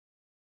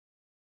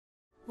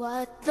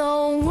What the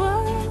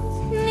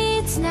world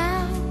needs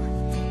now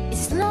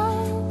is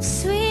love,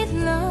 sweet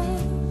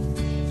love.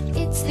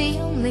 It's the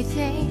only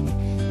thing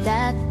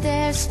that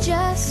there's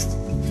just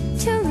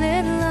too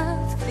little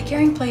of. The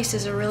Caring Place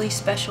is a really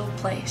special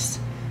place.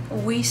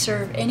 We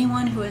serve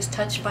anyone who is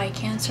touched by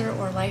cancer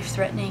or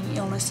life-threatening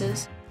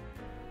illnesses.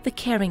 The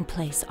Caring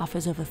Place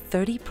offers over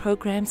 30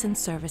 programs and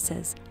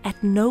services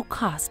at no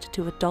cost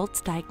to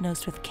adults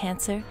diagnosed with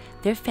cancer,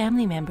 their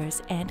family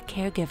members, and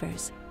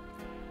caregivers.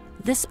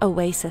 This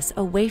oasis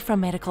away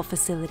from medical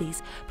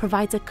facilities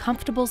provides a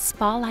comfortable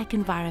spa-like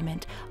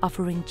environment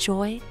offering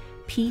joy,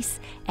 peace,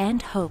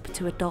 and hope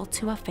to adults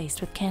who are faced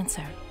with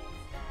cancer.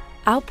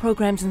 Our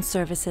programs and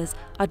services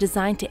are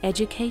designed to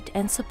educate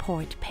and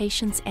support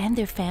patients and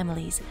their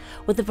families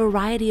with a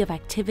variety of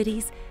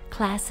activities,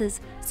 classes,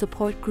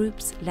 support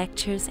groups,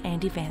 lectures,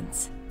 and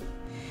events.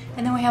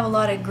 And then we have a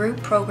lot of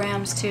group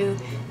programs to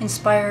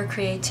inspire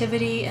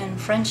creativity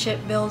and friendship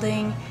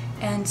building.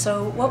 And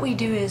so what we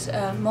do is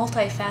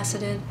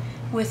multifaceted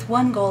with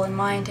one goal in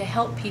mind: to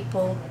help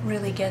people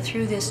really get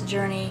through this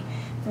journey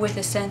with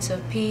a sense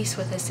of peace,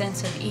 with a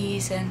sense of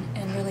ease,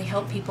 and really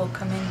help people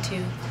come in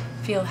to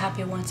feel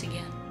happy once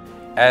again.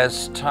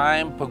 As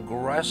time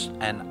progressed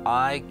and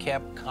I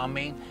kept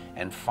coming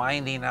and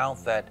finding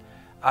out that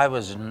I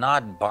was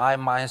not by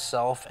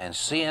myself and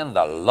seeing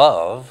the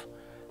love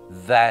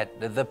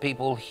that the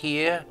people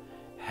here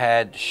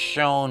had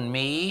shown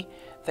me,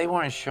 they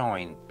weren't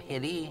showing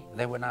pity,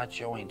 they were not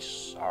showing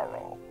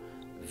sorrow.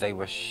 They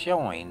were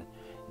showing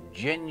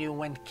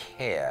genuine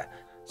care.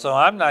 So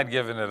I'm not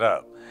giving it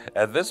up.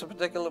 At this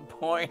particular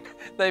point,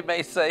 they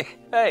may say,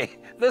 hey,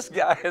 this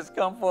guy has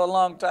come for a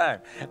long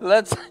time.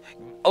 Let's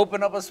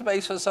open up a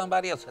space for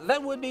somebody else.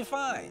 That would be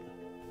fine.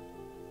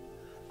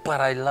 But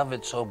I love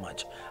it so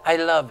much. I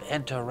love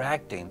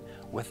interacting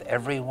with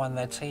everyone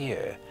that's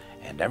here.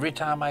 And every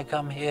time I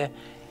come here,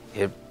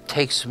 it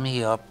takes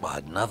me up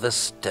another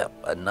step,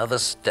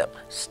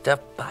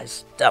 step by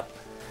step.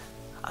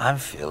 I'm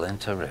feeling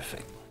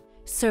terrific.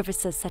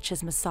 Services such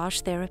as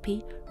massage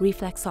therapy,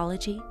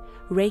 reflexology,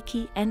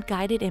 Reiki, and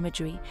guided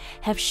imagery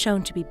have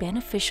shown to be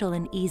beneficial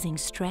in easing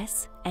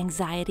stress,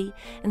 anxiety,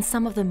 and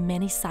some of the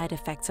many side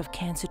effects of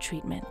cancer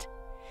treatment.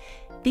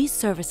 These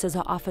services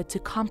are offered to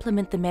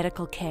complement the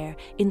medical care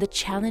in the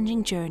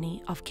challenging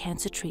journey of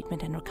cancer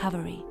treatment and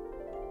recovery.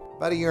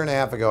 About a year and a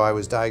half ago, I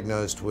was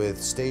diagnosed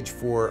with stage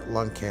 4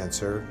 lung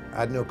cancer,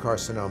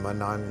 adenocarcinoma,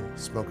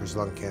 non-smoker's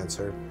lung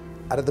cancer,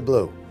 out of the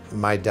blue.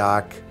 My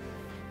doc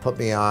put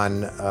me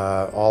on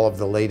all of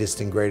the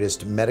latest and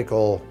greatest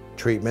medical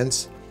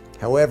treatments.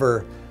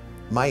 However,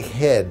 my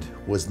head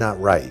was not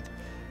right.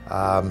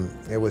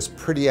 It was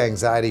pretty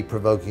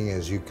anxiety-provoking,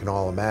 as you can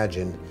all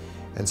imagine.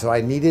 And so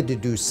I needed to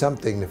do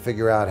something to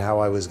figure out how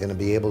I was going to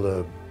be able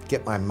to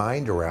get my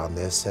mind around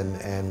this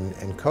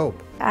and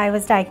cope. I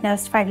was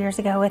diagnosed 5 years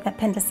ago with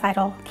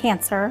appendicidal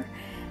cancer.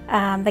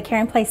 The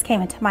Caring Place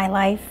came into my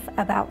life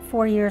about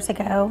 4 years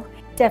ago.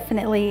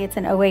 Definitely it's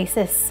an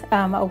oasis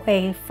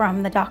away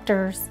from the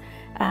doctors,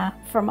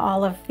 from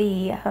all of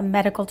the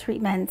medical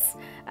treatments,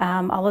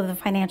 all of the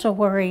financial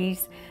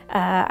worries.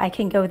 I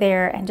can go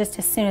there, and just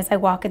as soon as I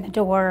walk in the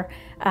door,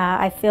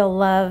 I feel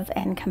love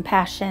and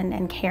compassion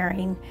and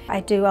caring. I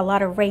do a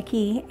lot of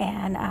Reiki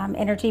and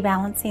energy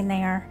balancing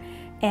there,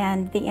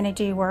 and the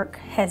energy work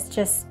has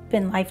just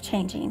been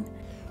life-changing.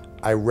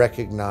 I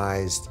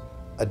recognized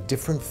a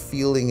different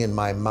feeling in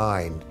my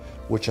mind,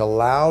 which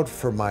allowed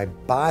for my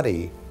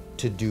body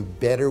to do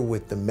better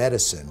with the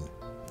medicine,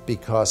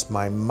 because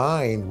my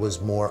mind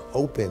was more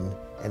open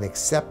and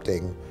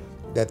accepting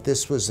that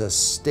this was a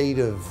state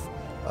of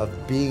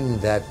being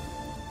that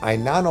I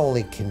not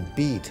only can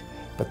beat,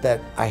 but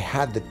that I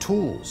had the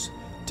tools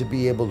to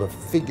be able to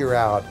figure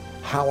out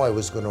how I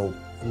was going to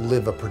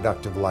live a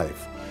productive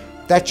life.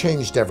 That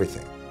changed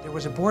everything. There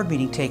was a board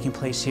meeting taking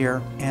place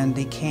here, and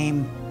they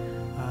came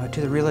to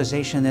the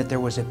realization that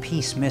there was a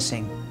piece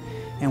missing.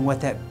 And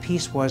what that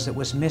piece was that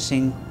was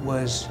missing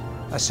was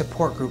a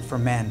support group for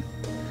men.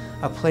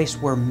 A place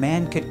where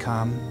men could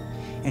come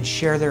and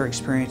share their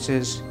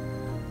experiences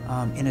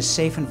in a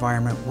safe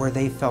environment where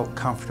they felt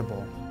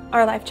comfortable.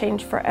 Our life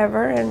changed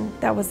forever, and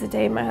that was the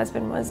day my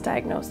husband was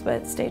diagnosed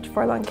with stage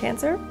 4 lung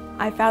cancer.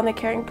 I found the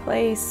Caring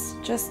Place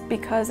just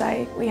because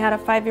we had a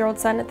 5-year-old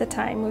son at the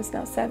time who's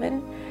now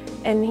 7,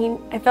 and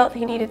I felt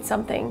he needed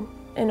something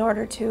in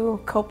order to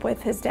cope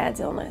with his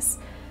dad's illness.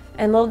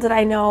 And little did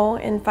I know,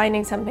 in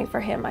finding something for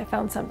him, I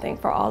found something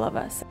for all of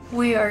us.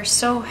 We are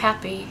so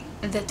happy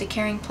that the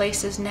Caring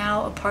Place is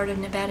now a part of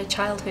Nevada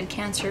Childhood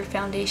Cancer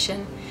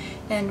Foundation,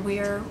 and we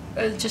are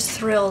just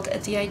thrilled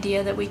at the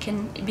idea that we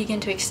can begin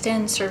to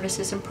extend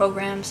services and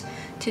programs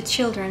to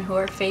children who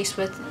are faced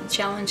with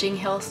challenging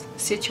health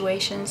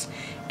situations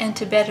and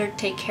to better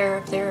take care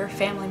of their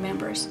family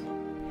members.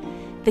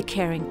 The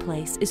Caring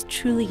Place is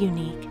truly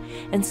unique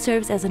and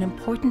serves as an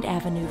important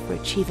avenue for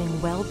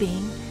achieving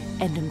well-being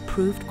and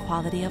improved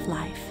quality of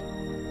life.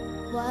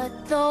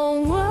 What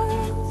the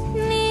world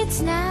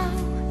needs now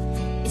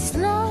is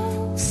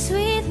love,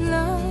 sweet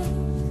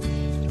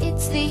love.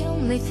 It's the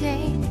only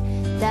thing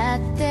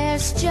that there's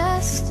there's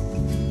just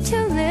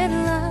too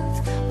little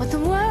of what the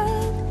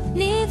world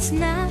needs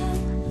now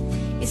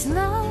is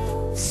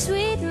love,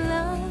 sweet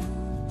love.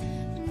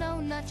 No,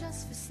 not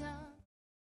just for some.